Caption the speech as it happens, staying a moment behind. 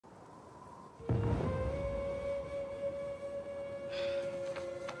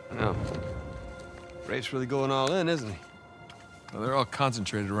Oh. Rafe's really going all in, isn't he? Well, they're all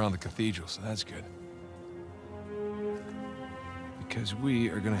concentrated around the cathedral, so that's good. Because we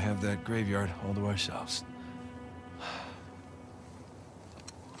are gonna have that graveyard all to ourselves.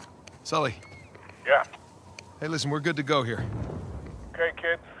 Sully. Yeah. Hey, listen, we're good to go here. Okay,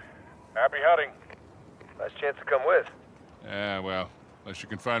 kid. Happy hunting. Last chance to come with. Yeah, well, unless you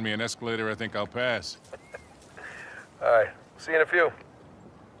can find me an escalator, I think I'll pass. All right. See you in a few.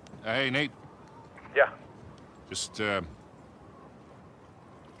 Hey, Nate. Yeah. Just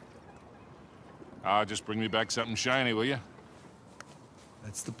bring me back something shiny, will you?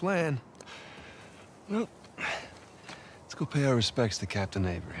 That's the plan. Well, let's go pay our respects to Captain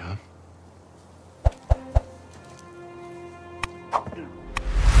Avery, huh?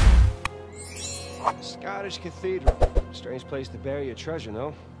 Scottish Cathedral. Strange place to bury your treasure,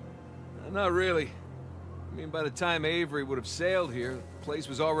 no? Not really. I mean, by the time Avery would have sailed here, the place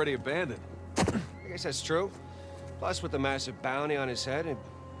was already abandoned. I guess that's true. Plus, with the massive bounty on his head, it'd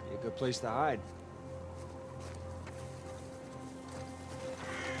be a good place to hide.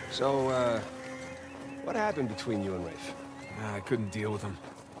 So, what happened between you and Rafe? I couldn't deal with him.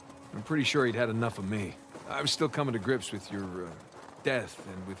 I'm pretty sure he'd had enough of me. I was still coming to grips with your, death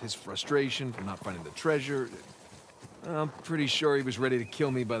and with his frustration for not finding the treasure. I'm pretty sure he was ready to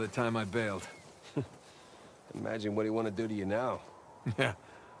kill me by the time I bailed. Imagine what he want to do to you now. Yeah,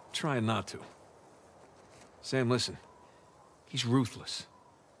 trying not to. Sam, listen. He's ruthless.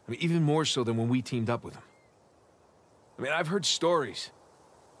 I mean, even more so than when we teamed up with him. I mean, I've heard stories.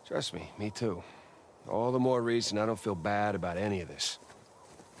 Trust me, me too. All the more reason I don't feel bad about any of this.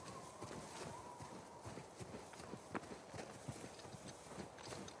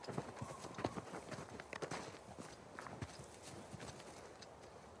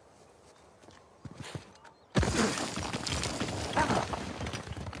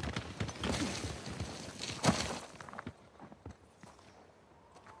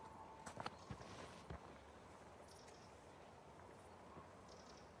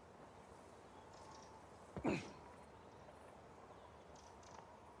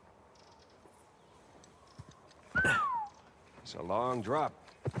 It's a long drop.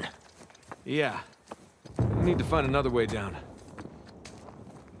 Yeah. We need to find another way down.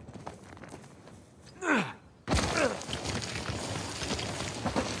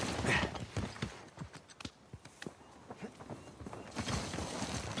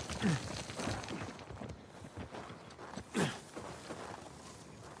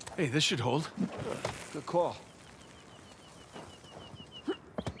 Hey, this should hold. Good call.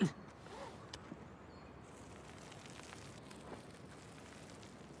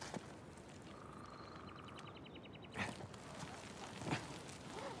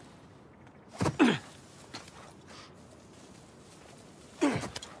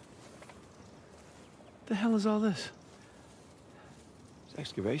 What the hell is all this? It's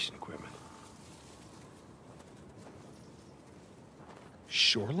excavation equipment.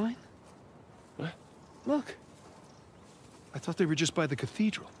 Shoreline? What? Look. I thought they were just by the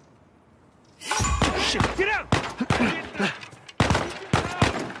cathedral. Shit, get out!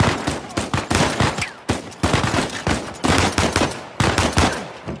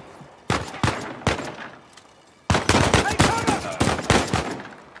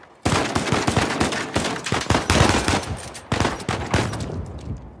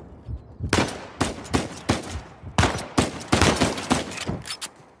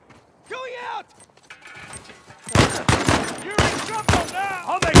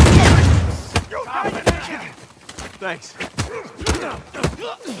 Thanks.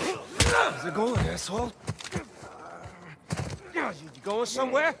 How's it going, asshole? You going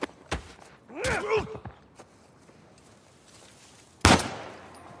somewhere?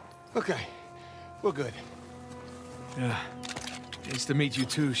 Okay, we're good. Yeah. Nice to meet you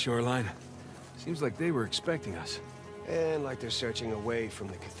too, Shoreline. Seems like they were expecting us. And like they're searching away from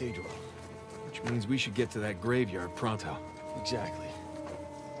the cathedral. Which means we should get to that graveyard pronto. Exactly.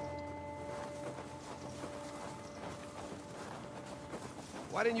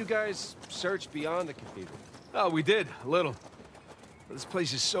 Why didn't you guys search beyond the cathedral? Oh, we did, a little. This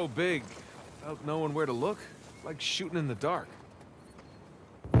place is so big, without knowing where to look, like shooting in the dark.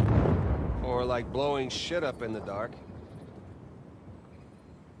 Or like blowing shit up in the dark.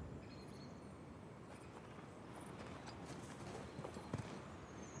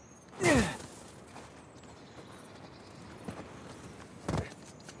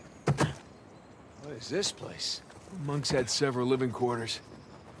 What is this place? Monks had several living quarters.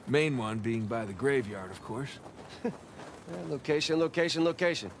 Main one being by the graveyard, of course. Location, location,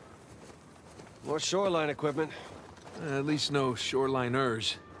 location. More shoreline equipment. At least no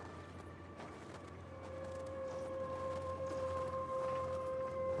shoreliners.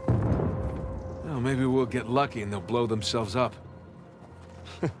 Well, maybe we'll get lucky and they'll blow themselves up.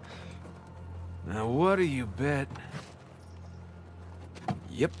 Now, what do you bet?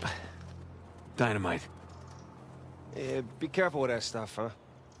 Yep. Dynamite. Yeah, be careful with that stuff, huh?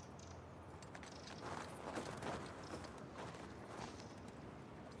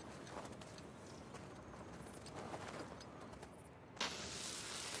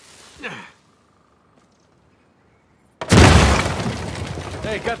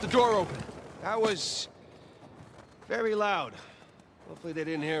 Hey, got the door open. That was very loud. Hopefully they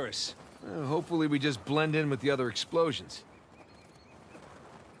didn't hear us. Well, hopefully we just blend in with the other explosions.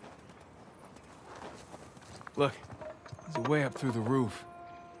 Look, there's a way up through the roof.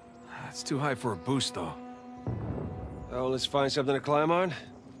 It's too high for a boost, though. Oh, let's find something to climb on?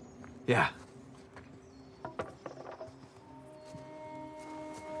 Yeah.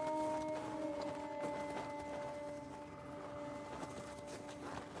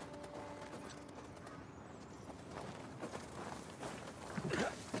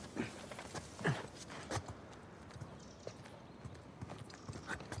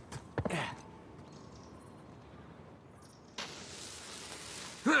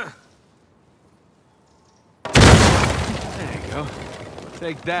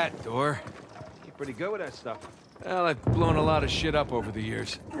 Take that, door. You're pretty good with that stuff. Well, I've blown a lot of shit up over the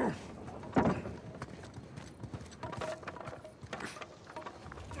years.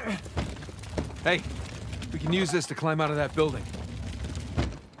 Hey, we can use this to climb out of that building.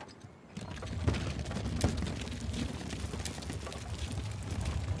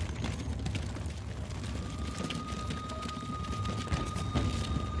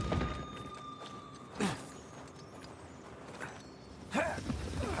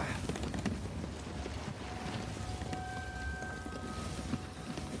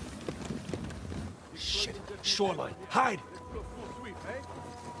 Shit. Shoreline. Hide!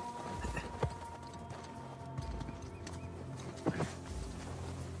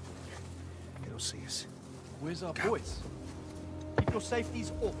 They don't see us. Where's our boys? Keep your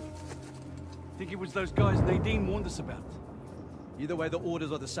safeties up. Think it was those guys Nadine warned us about. Either way, the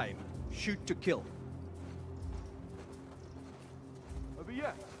orders are the same. Shoot to kill. Over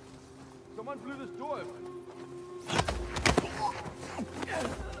here. Someone blew this door open.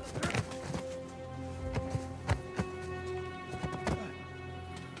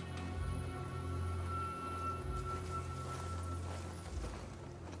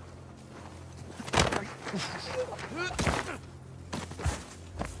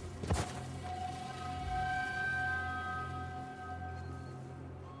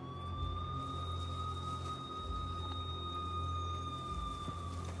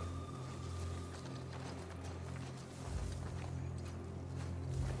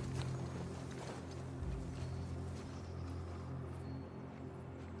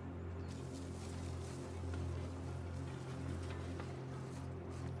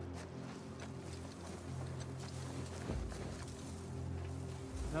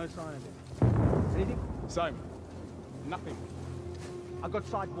 No sign of it. Anything? Same. Nothing. I got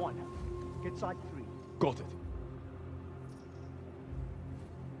side 1. Get side 3. Got it.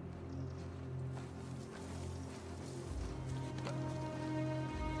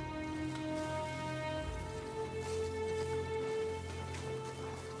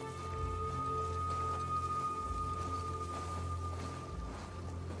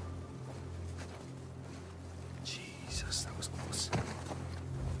 Jesus, that was close.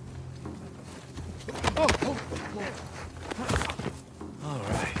 All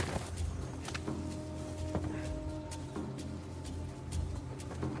right.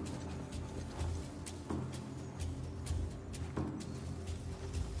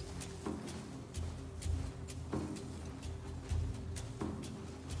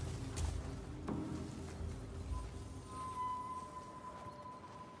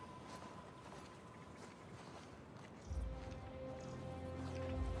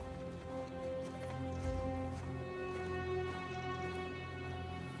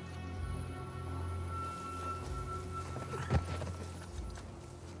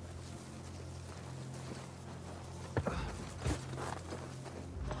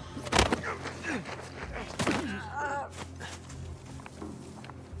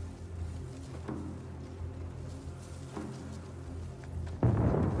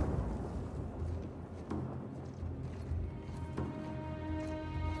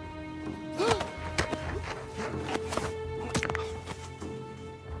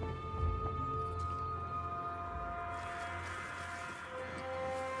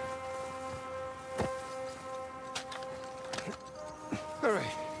 All right,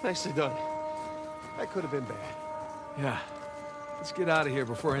 nicely done. That could have been bad. Yeah. Let's get out of here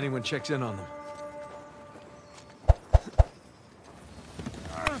before anyone checks in on them.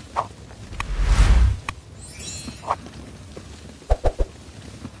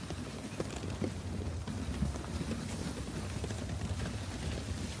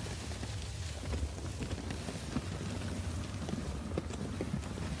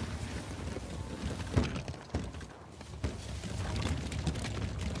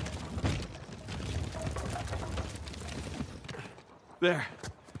 There.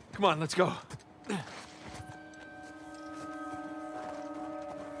 Come on, let's go.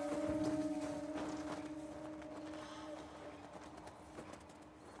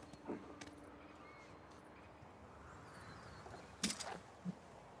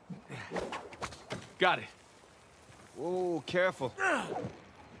 Got it. Whoa, careful.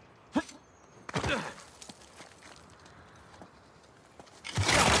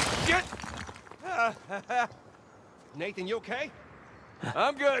 Get! Nathan, you okay?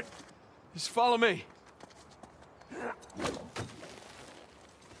 I'm good. Just follow me.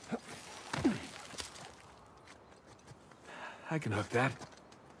 I can hook that.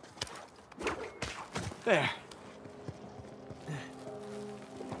 There.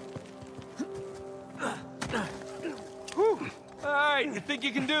 Whew. All right, you think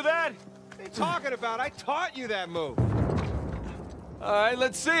you can do that? What are you talking about? I taught you that move. All right,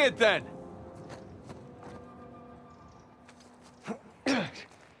 let's see it then.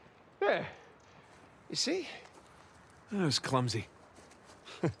 There. You see? That was clumsy.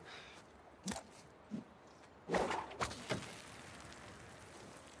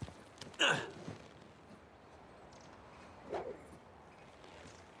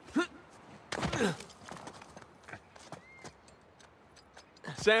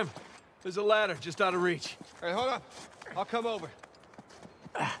 Sam, there's a ladder just out of reach. All right, hold up. I'll come over.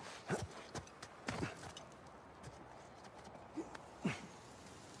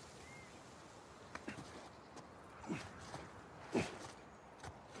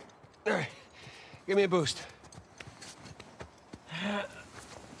 All right, give me a boost.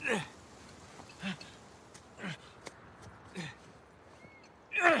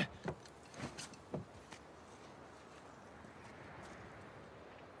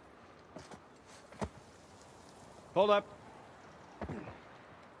 Hold up.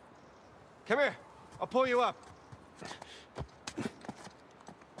 Come here. I'll pull you up.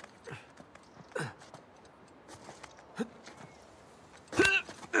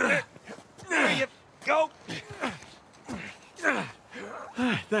 There you go.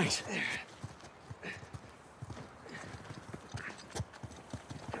 Thanks.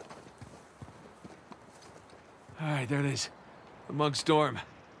 All right, there it is. The Mug Storm.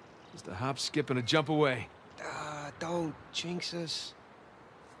 Just a hop, skip, and a jump away. Don't jinx us.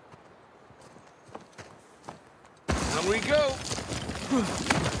 On we go.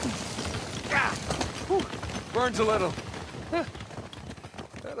 Burns a little.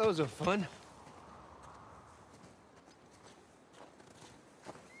 Those are fun.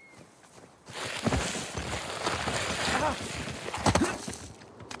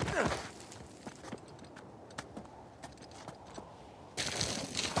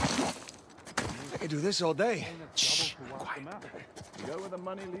 I could do this all day. Shh, quiet. You go where the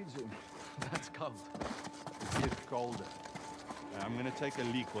money leads you. That's cold. It gets colder. I'm gonna take a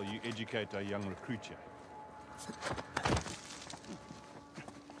leak while you educate our young recruit here.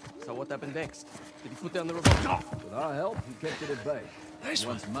 So what happened next? Did he put down the revolver? With our help, he kept it at bay. Nice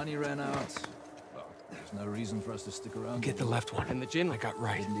one. Once money ran out, well, there's no reason for us to stick around. Get the left one. And the gin I got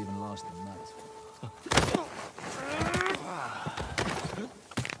right. didn't even last the night.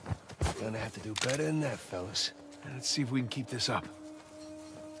 Gonna have to do better than that, fellas. Let's see if we can keep this up.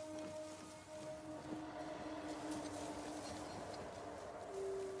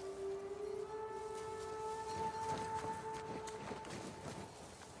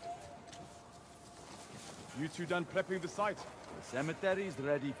 You two done prepping the site? The cemetery's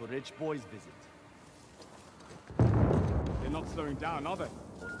ready for Rich Boy's visit. They're not slowing down, are they?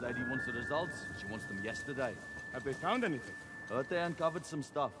 Boss lady wants the results. She wants them yesterday. Have they found anything? Heard they uncovered some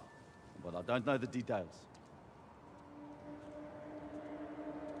stuff, but I don't know the details.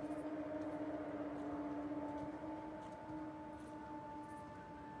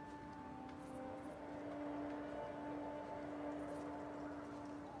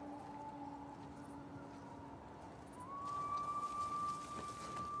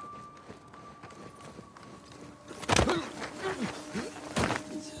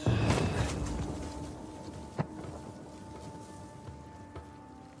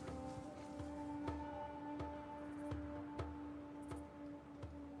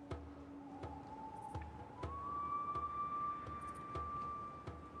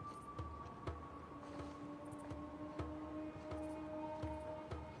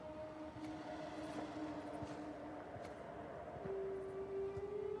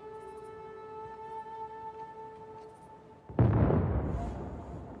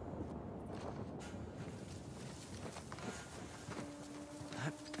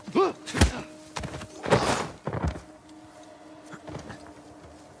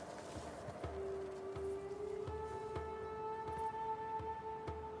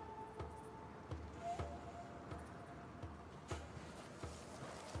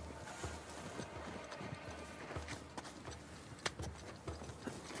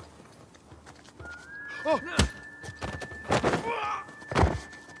 I'll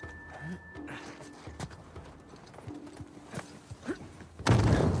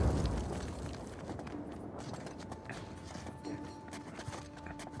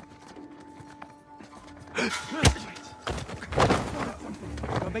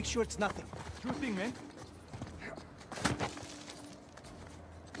make sure it's nothing. Sure thing, man.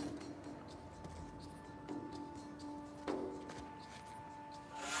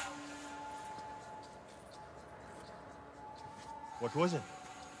 What was it?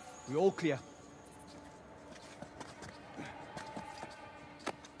 We all clear.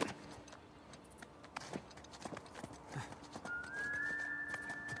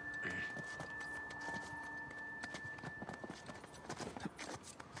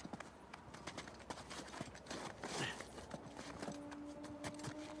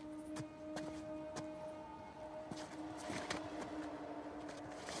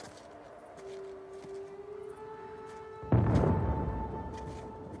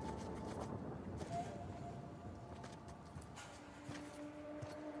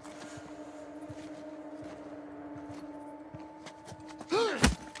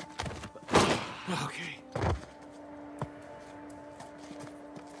 Okay.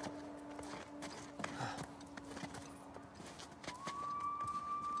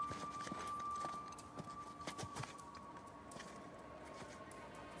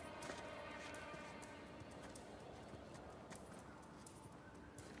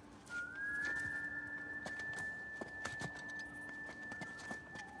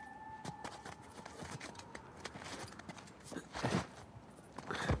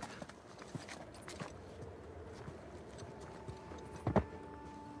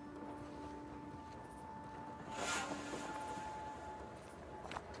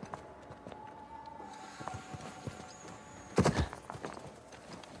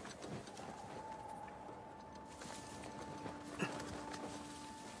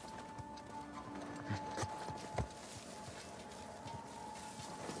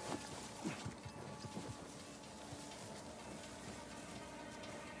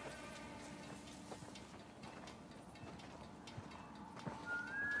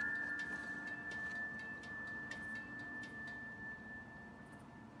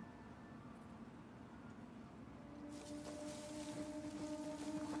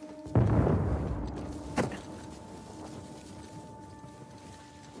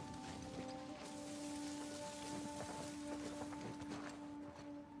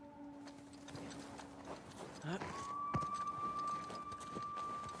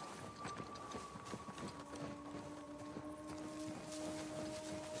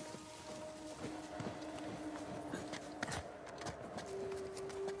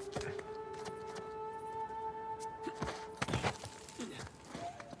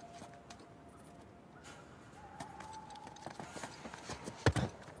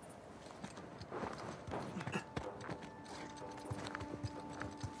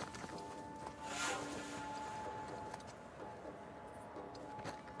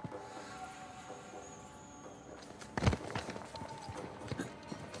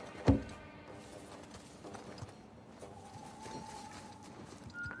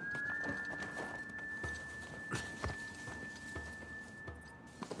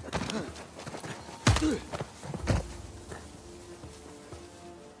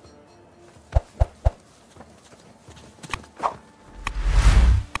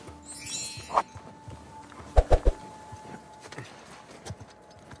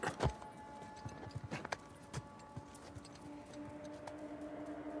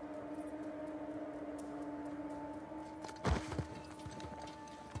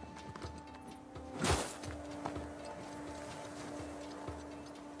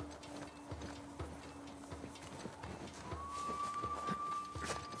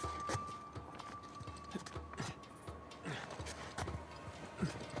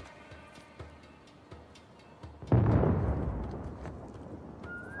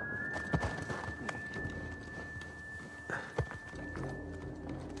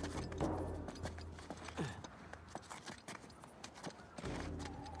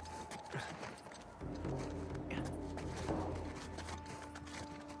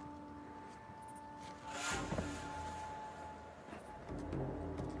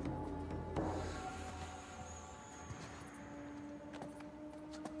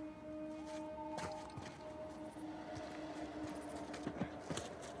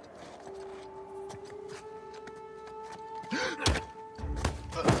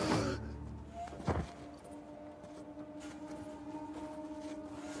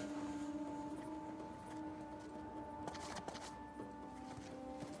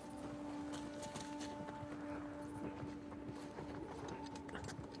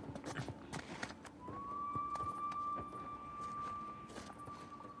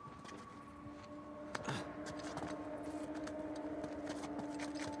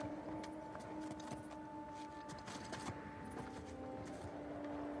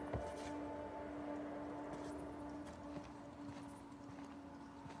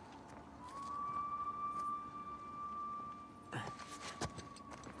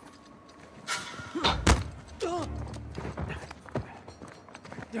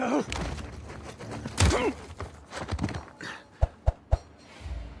 Did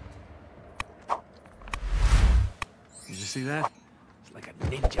you see that? It's like a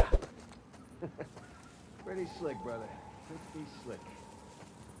ninja. Pretty slick, brother. Pretty slick.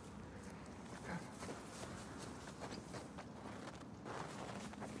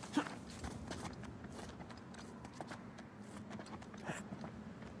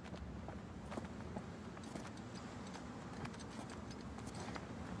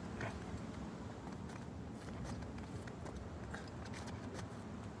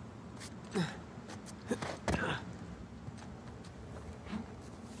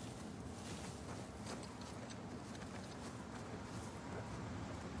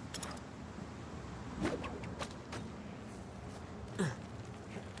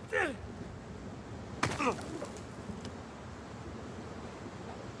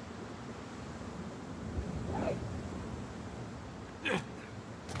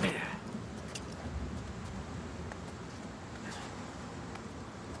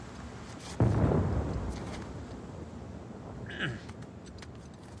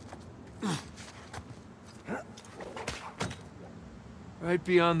 Right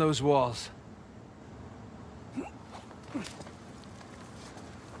beyond those walls. Down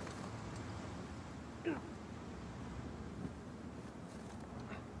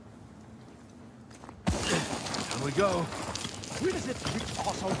we go. Where does that rich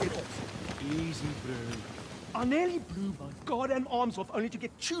asshole get off? Easy, bro. I nearly blew my goddamn arms off only to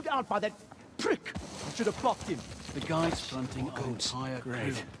get chewed out by that prick. I should have blocked him. The guy's fronting our entire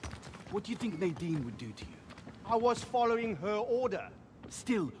crew. What do you think Nadine would do to you? I was following her order.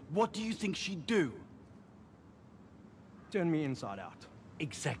 Still, what do you think she'd do? Turn me inside out.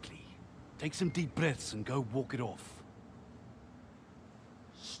 Exactly. Take some deep breaths and go walk it off.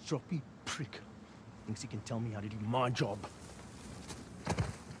 Stroppy prick. Thinks he can tell me how to do my job.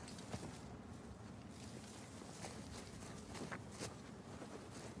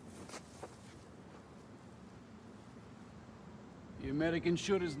 The American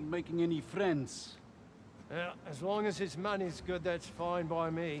sure isn't making any friends. Yeah, as long as his money's good, that's fine by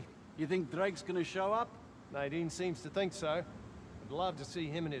me. You think Drake's gonna show up? Nadine seems to think so. I'd love to see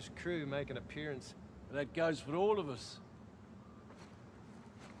him and his crew make an appearance. That goes for all of us.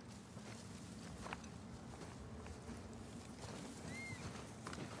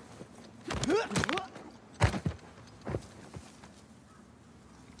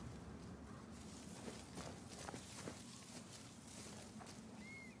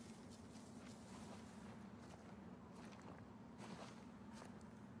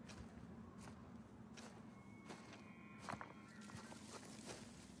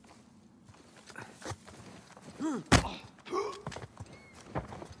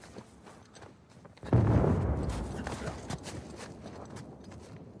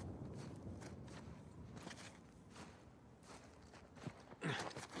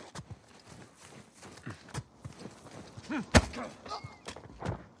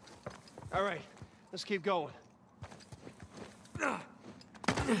 All right, let's keep going.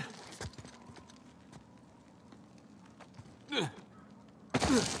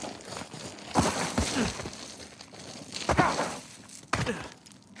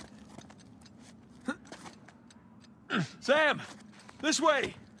 Sam! This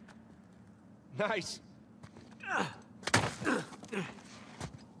way! Nice.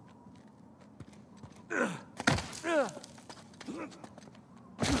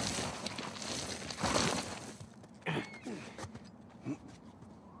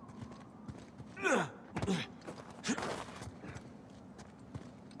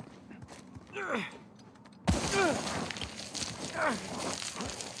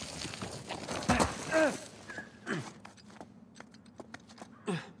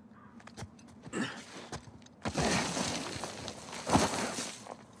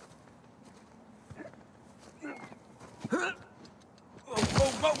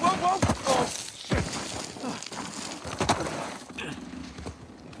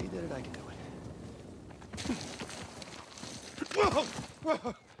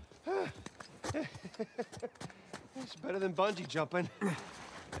 It's better than bungee jumping.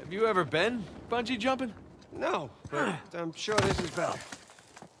 Have you ever been bungee jumping? No, but I'm sure this is better.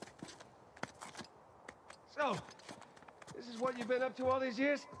 So, this is what you've been up to all these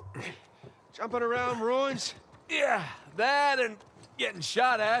years? Jumping around ruins? Yeah, that and getting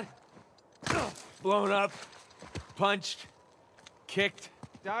shot at. Blown up. Punched. Kicked.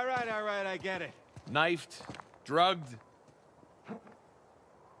 All right, I get it. Knifed. Drugged.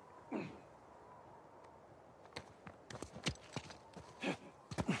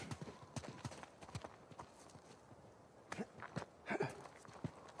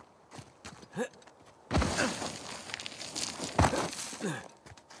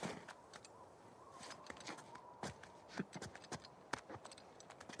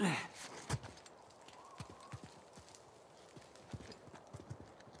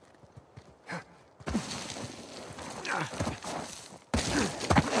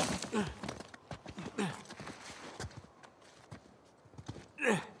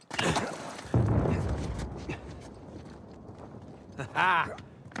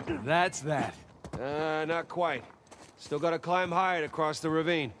 That's that. Not quite. Still gotta climb higher to cross the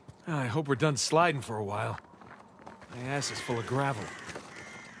ravine. I hope we're done sliding for a while. My ass is full of gravel.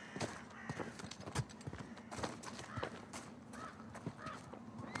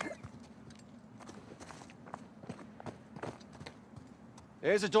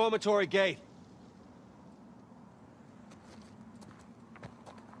 There's a dormitory gate.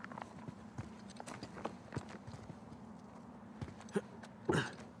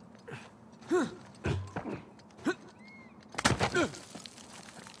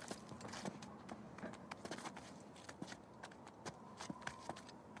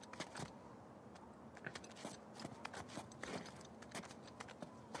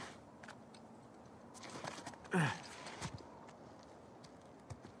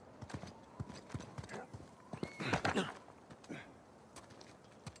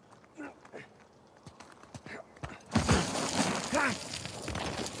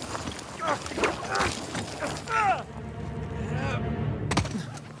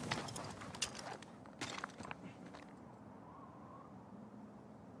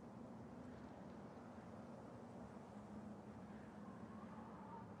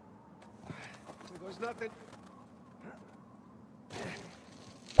 There's nothing.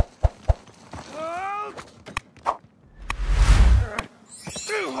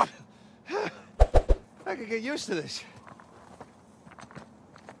 I could get used to this.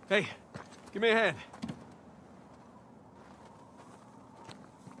 Hey, give me a hand.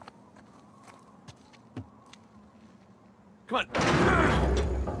 Come on.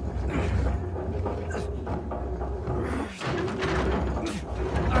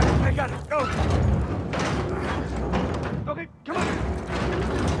 I got it. Go. Okay, come on.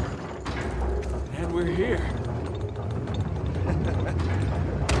 And we're here.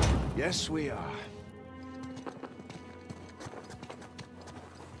 Yes, we are.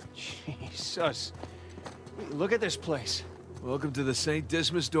 Jesus. Look at this place. Welcome to the St.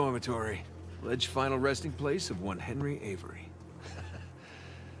 Dismas Dormitory. Alleged final resting place of one Henry Avery.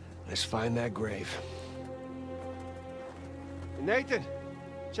 Let's find that grave. Nathan,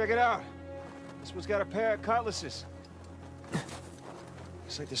 check it out. This one's got a pair of cutlasses.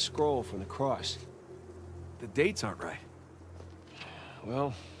 It's like the scroll from the cross. The dates aren't right.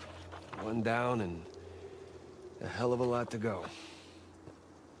 Well, one down and a hell of a lot to go.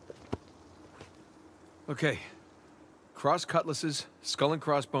 Okay. Cross cutlasses, skull and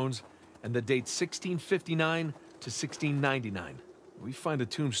crossbones, and the date 1659 to 1699. We find a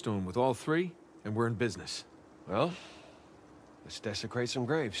tombstone with all three, and we're in business. Well, let's desecrate some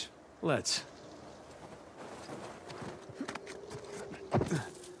graves. Let's.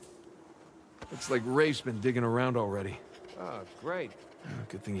 Looks like Rafe's been digging around already. Oh, great.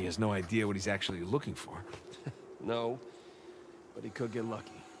 Good thing he has no idea what he's actually looking for. No, but he could get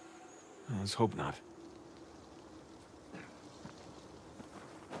lucky. Let's hope not.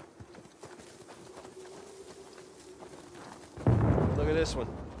 Look at this one.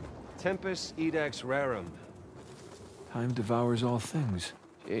 Tempus Edax Rerum. Time devours all things.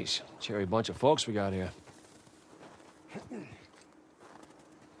 Jeez, cherry bunch of folks we got here.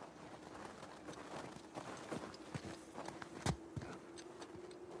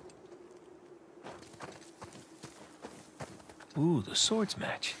 Ooh, the swords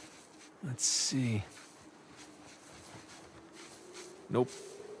match. Let's see. Nope.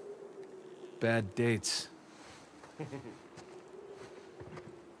 Bad dates.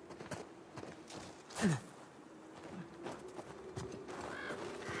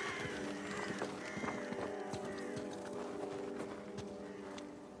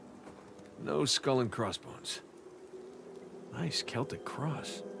 No skull and crossbones. Nice Celtic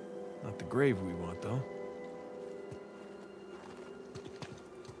cross. Not the grave we want, though.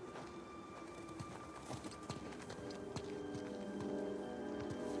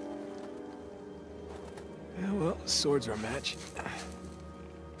 Yeah, well, swords are a match.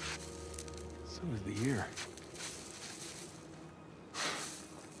 So is the year.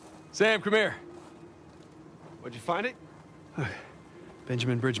 Sam, come here. Where'd you find it?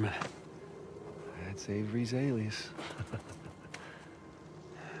 Benjamin Bridgman. That's Avery's alias.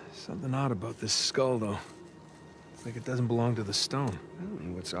 Something odd about this skull, though. It's like it doesn't belong to the stone.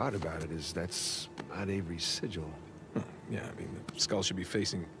 Well, what's odd about it is that's not Avery's sigil. Huh, yeah, I mean, the skull should be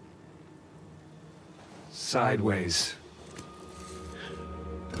facing Sideways.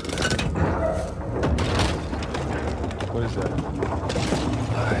 What is that?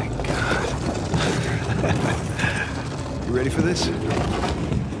 My God. You ready for this?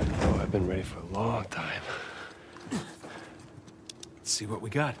 Oh, I've been ready for a long time. Let's see what we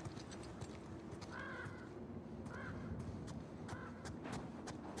got.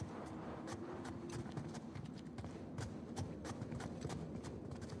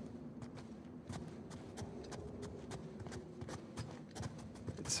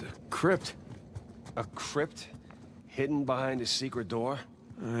 crypt. A crypt? Hidden behind a secret door?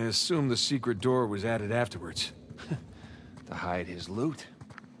 I assume the secret door was added afterwards. To hide his loot.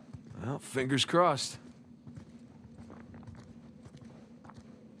 Well, fingers crossed.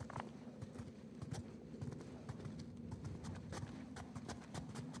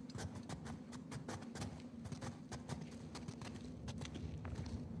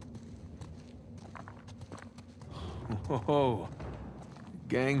 Whoa.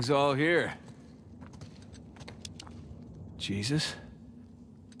 Gang's all here. Jesus.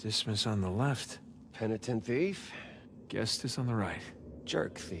 Dismas on the left. Penitent thief? Gestas on the right.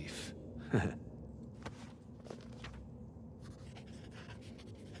 Jerk thief.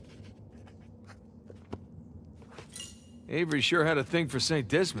 Avery sure had a thing for St.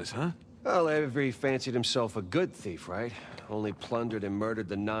 Dismas, huh? Well, Avery fancied himself a good thief, right? Only plundered and murdered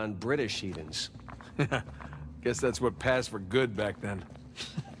the non-British heathens. Guess that's what passed for good back then.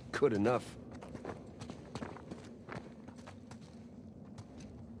 Good enough.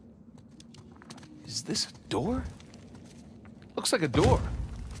 Is this a door? Looks like a door.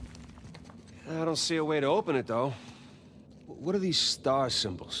 I don't see a way to open it, though. What are these star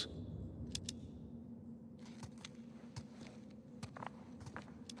symbols?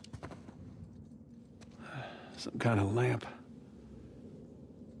 Some kind of lamp.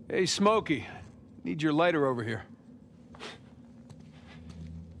 Hey, Smokey. Need your lighter over here.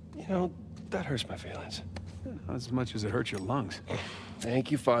 You know, that hurts my feelings. Not as much as it hurts your lungs.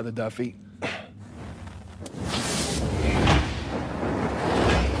 Thank you, Father Duffy.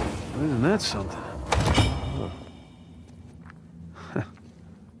 Isn't that something?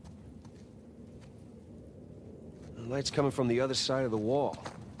 The light's coming from the other side of the wall.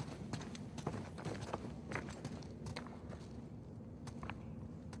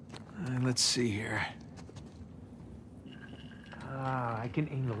 Let's see here. Ah, I can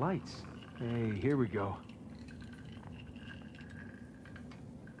aim the lights. Hey, here we go.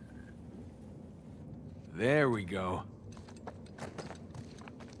 There we go.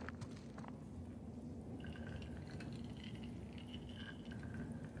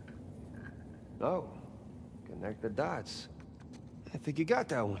 Oh, connect the dots. I think you got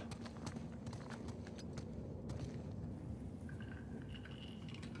that one.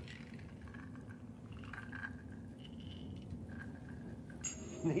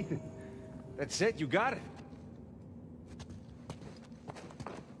 Nathan, that's it, you got it.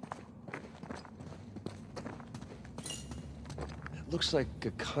 It looks like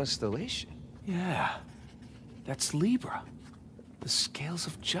a constellation. Yeah, that's Libra. The scales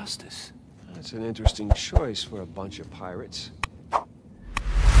of justice. That's an interesting choice for a bunch of pirates.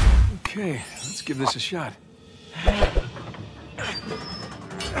 Okay, let's give this a shot.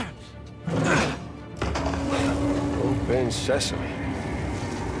 Open sesame.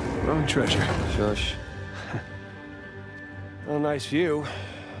 Wrong treasure. Shush. Well, nice view.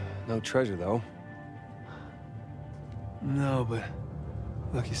 No treasure, though. No, but...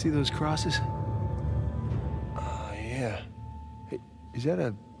 Look, you see those crosses? Yeah. Hey, is that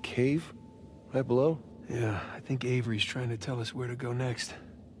a cave right below? Yeah, I think Avery's trying to tell us where to go next.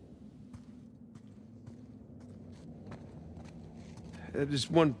 There's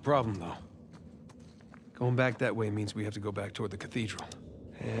one problem, though. Going back that way means we have to go back toward the cathedral.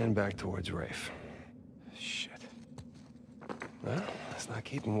 And back towards Rafe. Shit. Well, let's not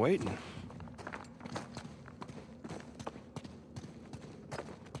keep him waiting.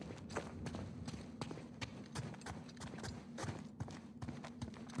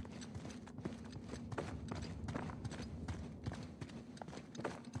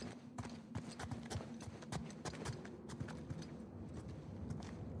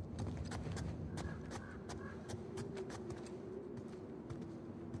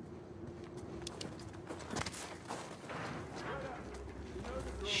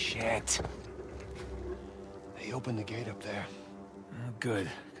 Shit. They opened the gate up there. Oh, good,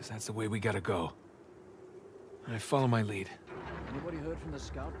 because that's the way we gotta go. All right, follow my lead. Anybody heard from the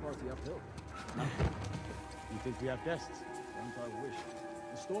scout party uphill? No. You think we have guests? Don't I wish.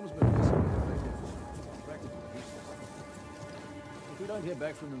 The storm's been missing. If we don't hear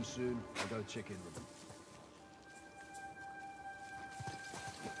back from them soon, I'll go check in with them.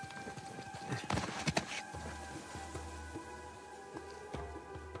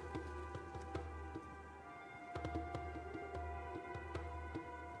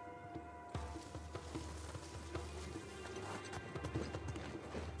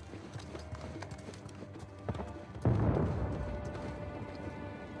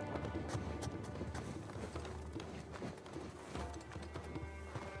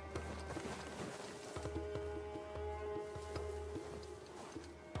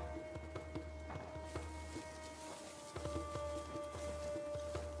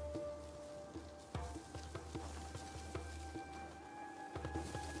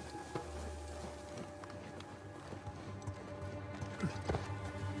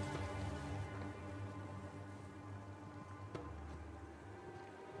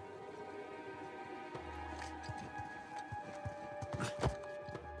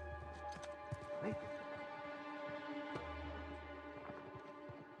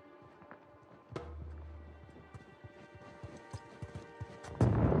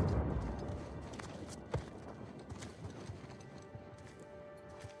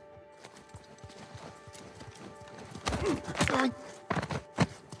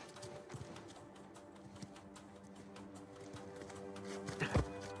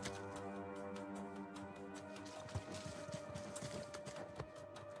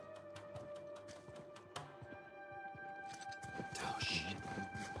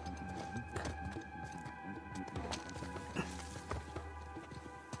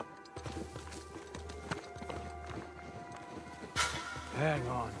 Hang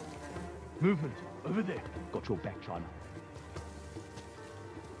on. Movement. Over there. Got your back, China.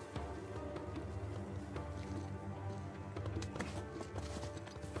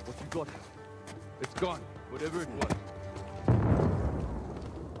 What you got? It's gone, whatever it was.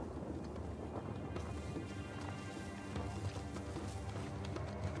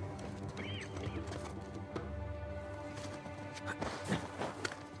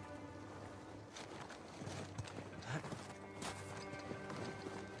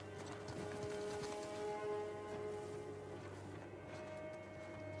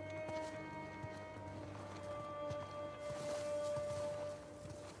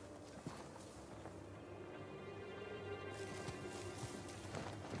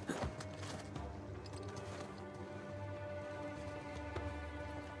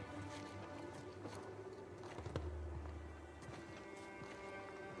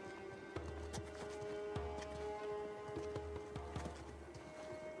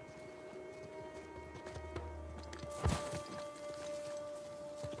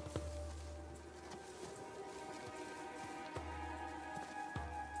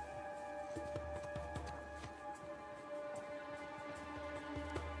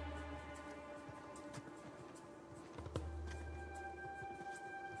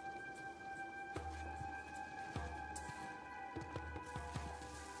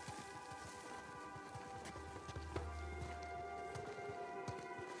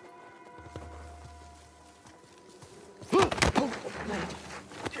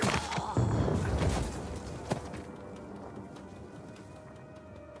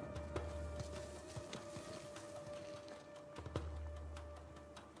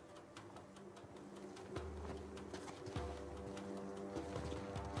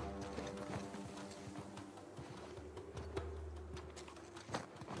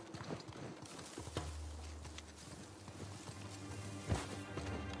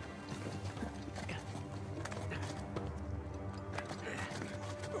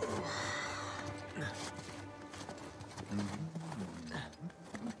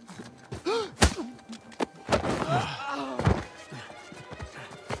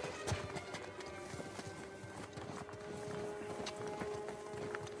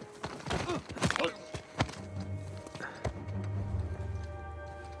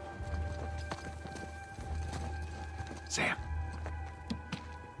 Sam.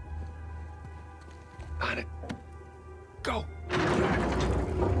 On it. Go.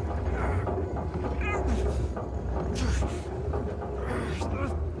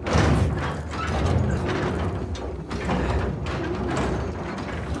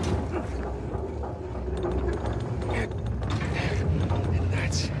 And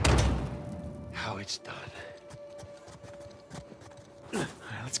that's how it's done.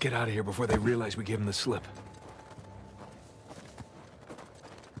 Let's get out of here before they realize we gave them the slip.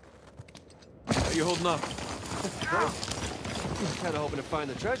 How you holding up? Kind of hoping to find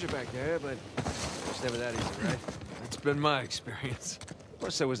the treasure back there, but it's never that easy, right? That's been my experience.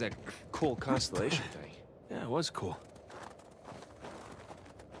 Plus, there was that cool constellation thing. Yeah, it was cool.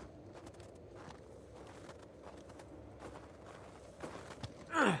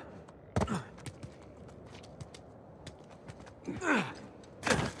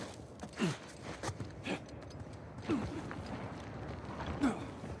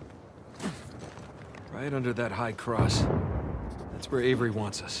 Right under that high cross. That's where Avery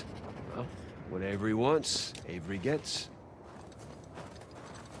wants us. Well, what Avery wants, Avery gets.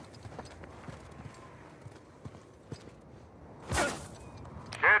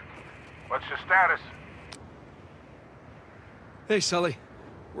 Kid, what's your status? Hey, Sully.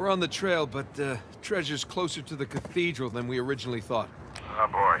 We're on the trail, but treasure's closer to the cathedral than we originally thought. Oh,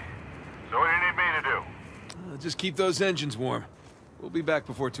 boy. So what do you need me to do? Just keep those engines warm. We'll be back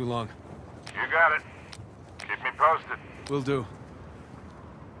before too long. You got it. Keep me posted. Will do.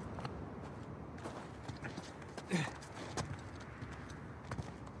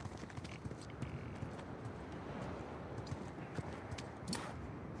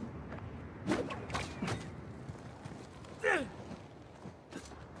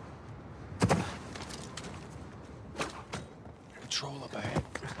 Patrol up ahead.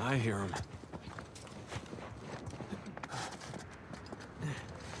 I hear him.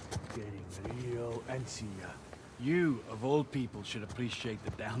 Getting real antsy. You, of all people, should appreciate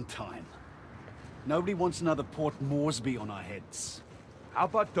the downtime. Nobody wants another Port Moresby on our heads. How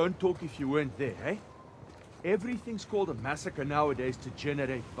about don't talk if you weren't there, eh? Everything's called a massacre nowadays to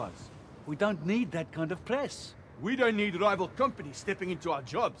generate buzz. We don't need that kind of press. We don't need rival companies stepping into our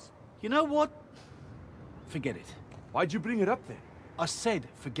jobs. You know what? Forget it. Why'd you bring it up then? I said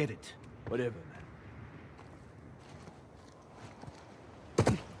forget it. Whatever, man.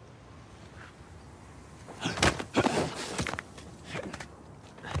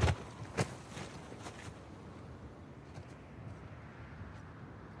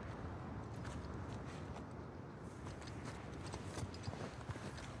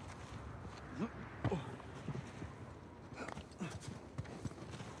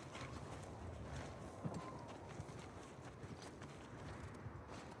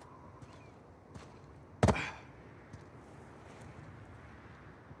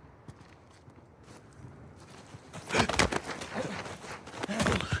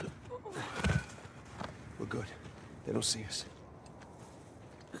 We're good. They don't see us.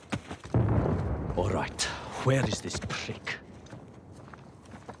 All right, where is this prick?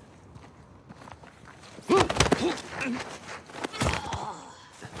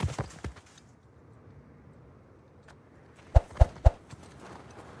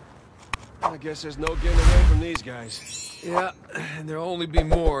 I guess there's no getting away from these guys. Yeah, and there'll only be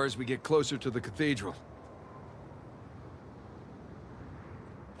more as we get closer to the cathedral.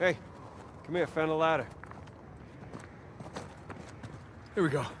 Hey, come here, found a ladder. Here we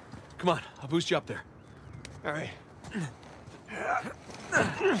go. Come on, I'll boost you up there. All right.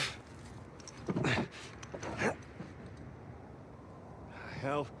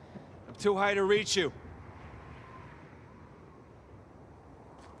 Hell, I'm too high to reach you.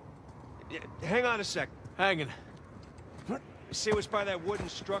 Yeah, hang on a sec. Hanging. See what's by that wooden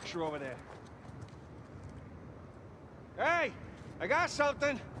structure over there. Hey, I got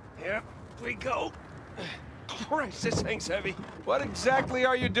something. Here we go. Christ, this thing's heavy. What exactly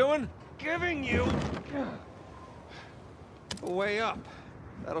are you doing? Giving you a way up.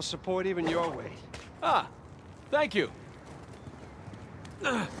 That'll support even your weight. Ah, thank you.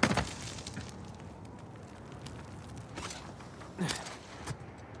 Hey,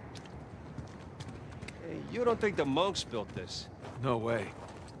 you don't think the monks built this? No way.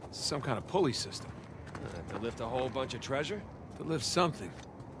 It's some kind of pulley system. To lift a whole bunch of treasure? To lift something.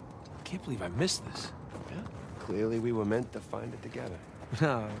 I can't believe I missed this. Yeah. Clearly we were meant to find it together.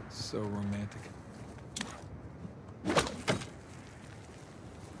 No, it's so romantic.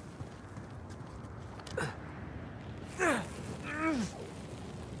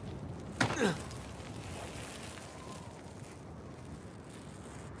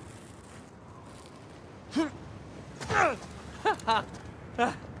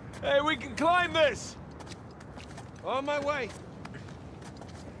 Hey, we can climb this! On my way.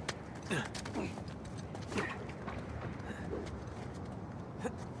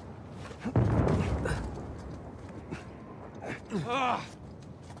 Ah,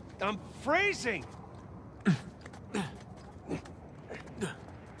 I'm freezing.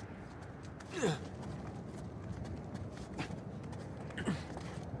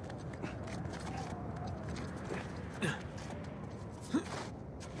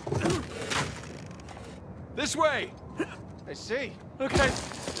 This way! I see. Okay,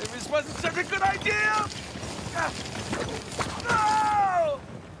 maybe this wasn't such a good idea! No!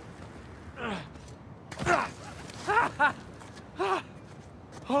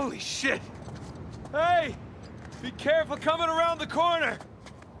 Holy shit! Hey! Be careful coming around the corner!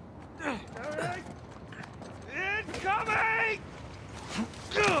 All right. Incoming!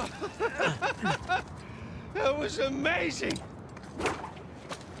 That was amazing!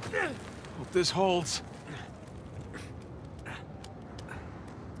 Hope this holds.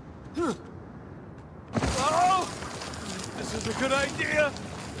 Oh! This is a good idea!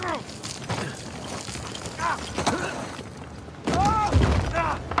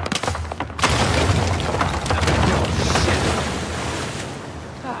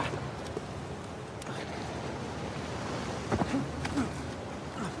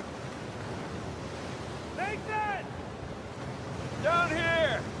 Nathan! Down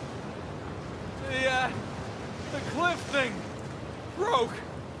here! The cliff thing broke.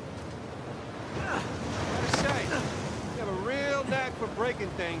 Gotta say, you have a real knack for breaking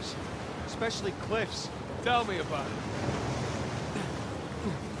things, especially cliffs. Tell me about it.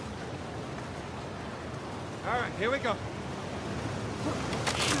 All right, here we go.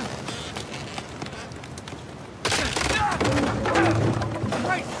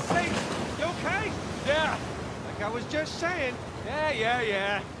 Right, safe. You okay? Yeah. Like I was just saying.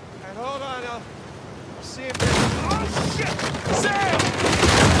 Yeah. All right, hold on. See if there's... Oh, shit! Sam!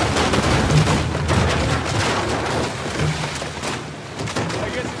 I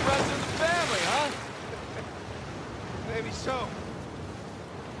guess it runs in the family, huh? Maybe so.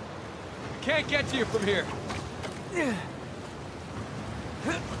 Can't get to you from here.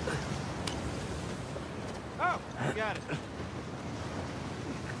 Oh, I got it.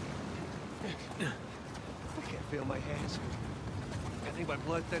 I can't feel my hands. I think my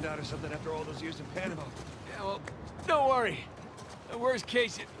blood thinned out or something after all those years in Panama. Yeah, well, don't worry. The worst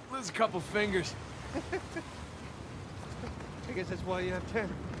case, you lose a couple fingers. I guess that's why you have 10,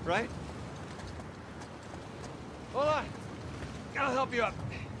 right? Hold on. I'll help you up.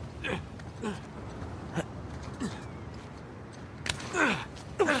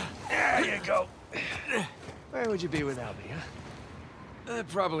 There you go. Where would you be without me, huh?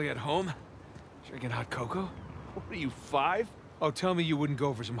 Probably at home. Drinking hot cocoa? What are you, 5? Oh, tell me you wouldn't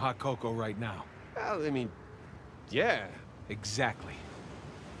go for some hot cocoa right now. Well, I mean, yeah. Exactly.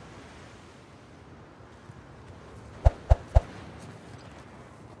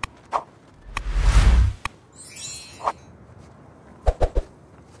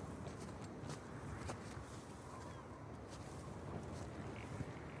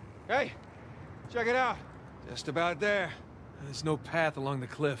 Hey, check it out. Just about there. There's no path along the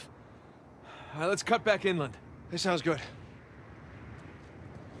cliff. All right, let's cut back inland. This sounds good.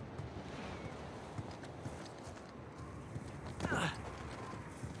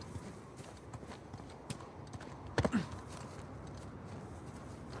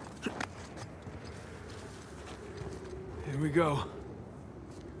 Here we go.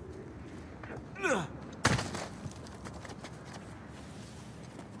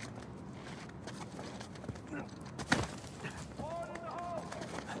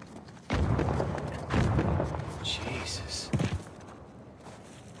 Jesus.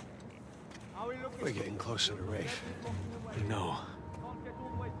 We're getting closer to Rafe. No.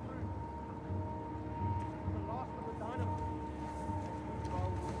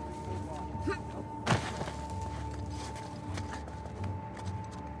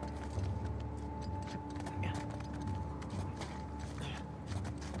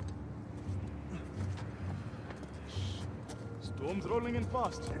 Storm's rolling in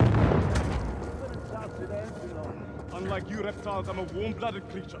fast. Unlike you reptiles, I'm a warm-blooded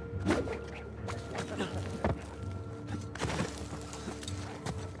creature.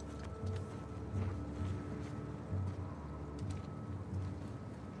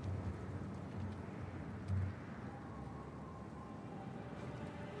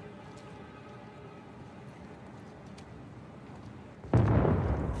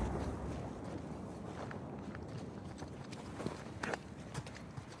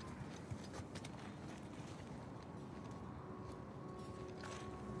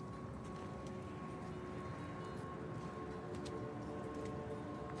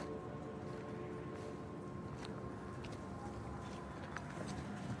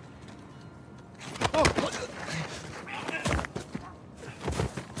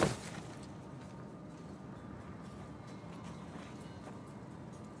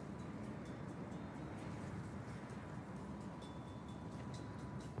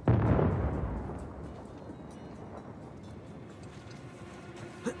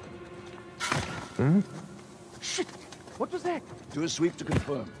 Shit! What was that? Do a sweep to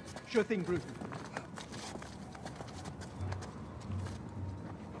confirm. Sure thing, Bruce.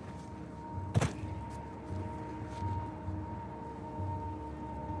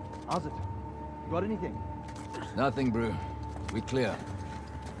 How's it? You got anything? Nothing, Brew. We clear.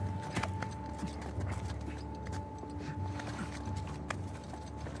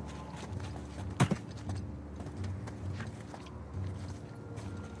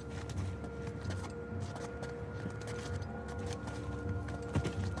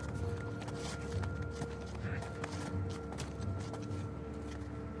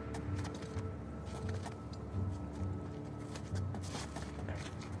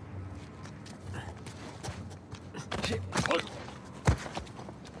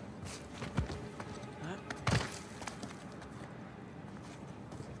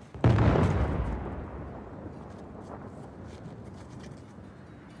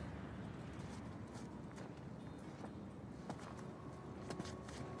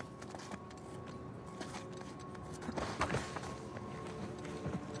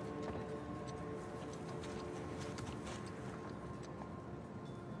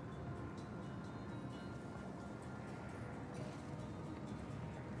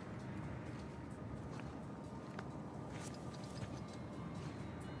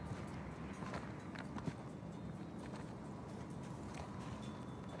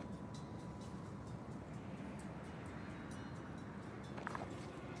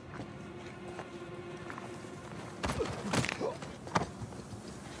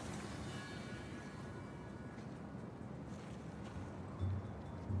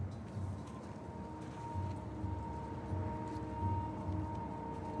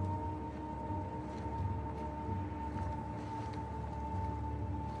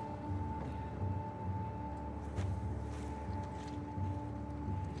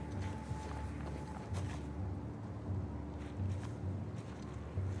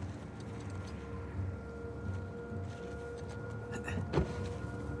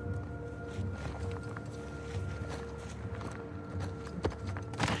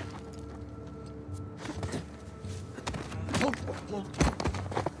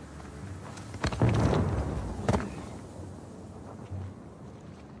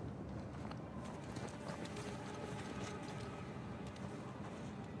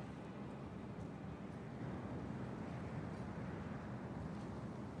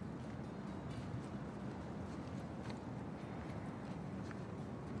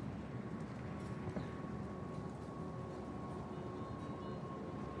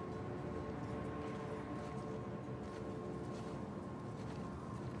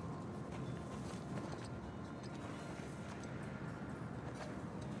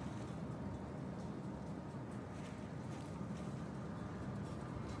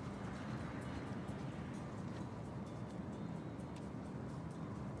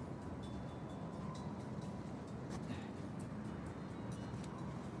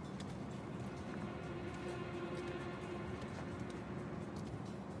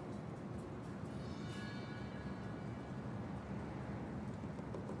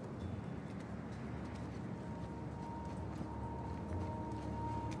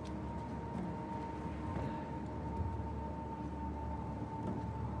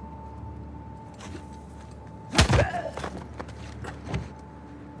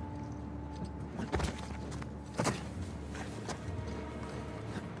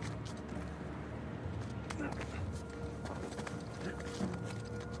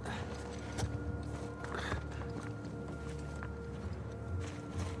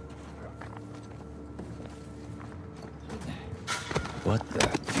 What the?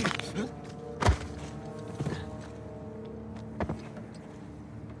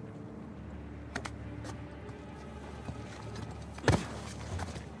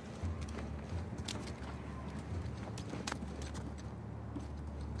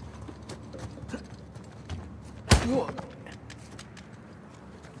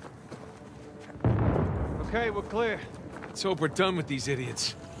 Okay, we're clear. Let's hope we're done with these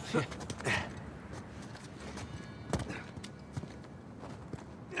idiots.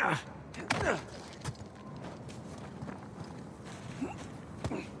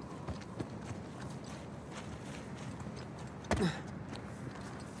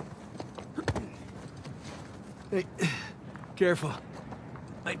 Hey, careful.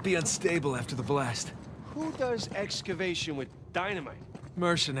 Might be unstable after the blast. Who does excavation with dynamite?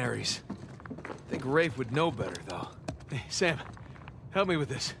 Mercenaries. I think Rafe would know better, though. Hey, Sam, help me with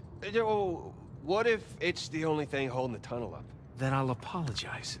this. Oh, what if it's the only thing holding the tunnel up? Then I'll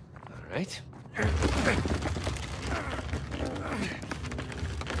apologize. All right.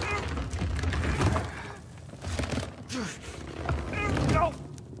 No!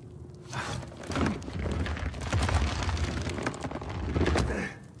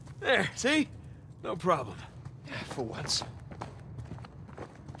 There, see? No problem. For once.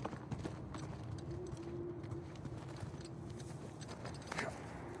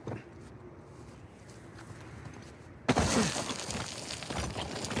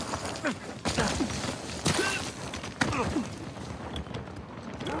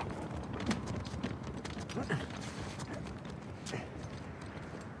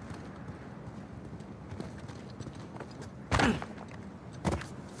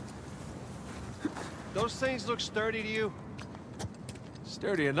 Those things look sturdy to you?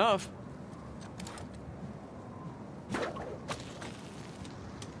 Sturdy enough.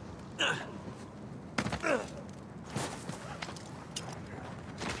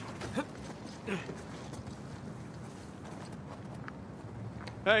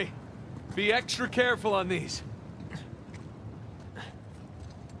 Hey, be extra careful on these.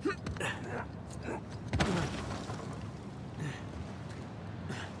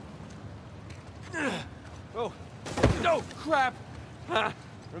 Oh, No, crap!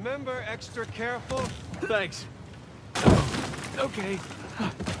 remember, extra careful? Thanks. Okay.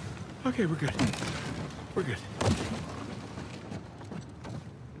 Okay, we're good. We're good.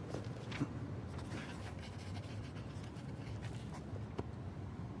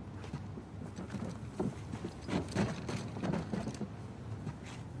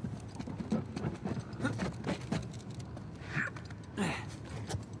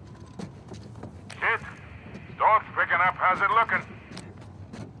 Dog's picking up. How's it looking?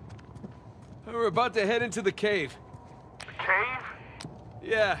 We're about to head into the cave. The cave?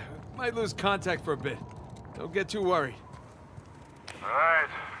 Yeah, might lose contact for a bit. Don't get too worried. All right.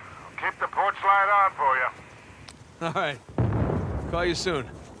 I'll keep the porch light on for you. All right. Call you soon.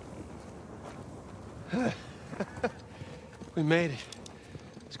 We made it.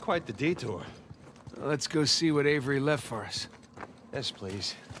 It's quite the detour. Let's go see what Avery left for us. Yes,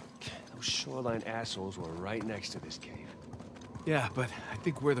 please. Those shoreline assholes were right next to this cave. Yeah, but I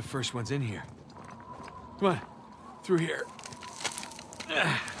think we're the first ones in here. Come on, through here.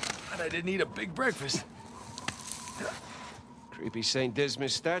 But I didn't eat a big breakfast. Creepy St.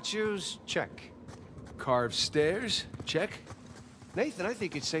 Dismas statues? Check. Carved stairs? Check. Nathan, I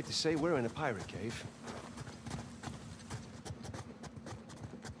think it's safe to say we're in a pirate cave.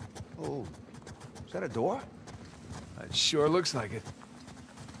 Oh, is that a door? It sure looks like it.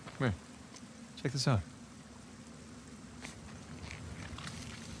 Come here. Check this out.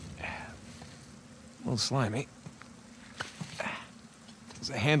 A little slimy.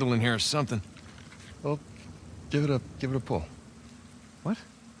 There's a handle in here or something. Well, give it a pull. What?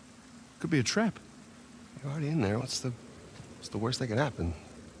 Could be a trap. You're already in there. What's the worst that can happen?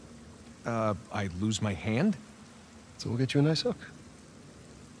 I lose my hand? So we'll get you a nice hook.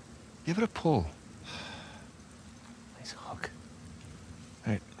 Give it a pull. Nice hook.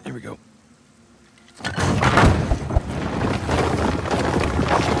 All right, here we go.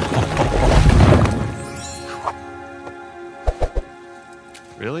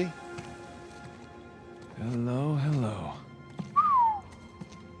 Really? Hello, hello.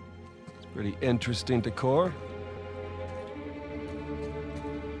 It's pretty interesting decor.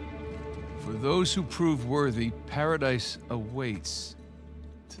 For those who prove worthy, paradise awaits.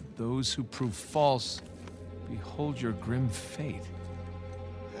 To those who prove false, behold your grim fate.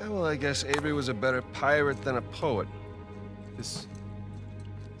 Yeah, well, I guess Avery was a better pirate than a poet. This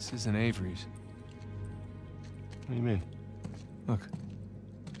isn't Avery's. What do you mean? Look,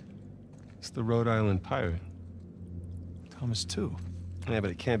 It's the Rhode Island pirate. Thomas too. Yeah, but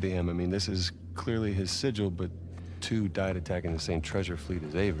it can't be him. I mean, this is clearly his sigil, but 2 died attacking the same treasure fleet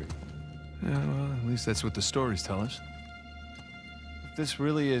as Avery. Yeah, well, at least that's what the stories tell us. If this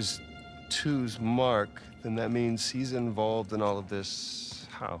really is 2's mark, then that means he's involved in all of this.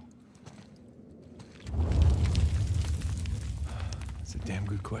 How? That's a damn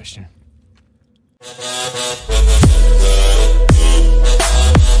good question.